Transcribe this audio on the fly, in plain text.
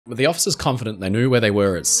With the officers confident they knew where they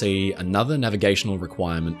were at sea, another navigational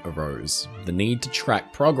requirement arose: the need to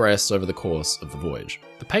track progress over the course of the voyage.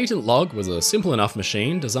 The patent log was a simple enough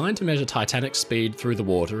machine designed to measure Titanic's speed through the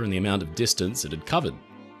water and the amount of distance it had covered.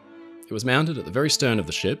 It was mounted at the very stern of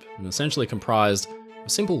the ship and essentially comprised a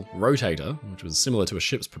simple rotator, which was similar to a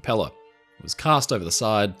ship's propeller. It was cast over the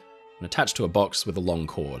side and attached to a box with a long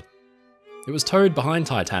cord. It was towed behind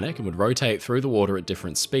Titanic and would rotate through the water at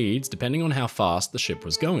different speeds depending on how fast the ship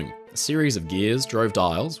was going. A series of gears drove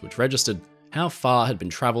dials which registered how far had been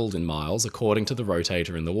travelled in miles according to the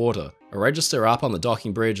rotator in the water. A register up on the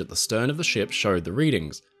docking bridge at the stern of the ship showed the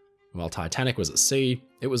readings. While Titanic was at sea,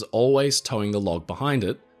 it was always towing the log behind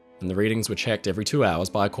it, and the readings were checked every 2 hours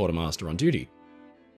by a quartermaster on duty.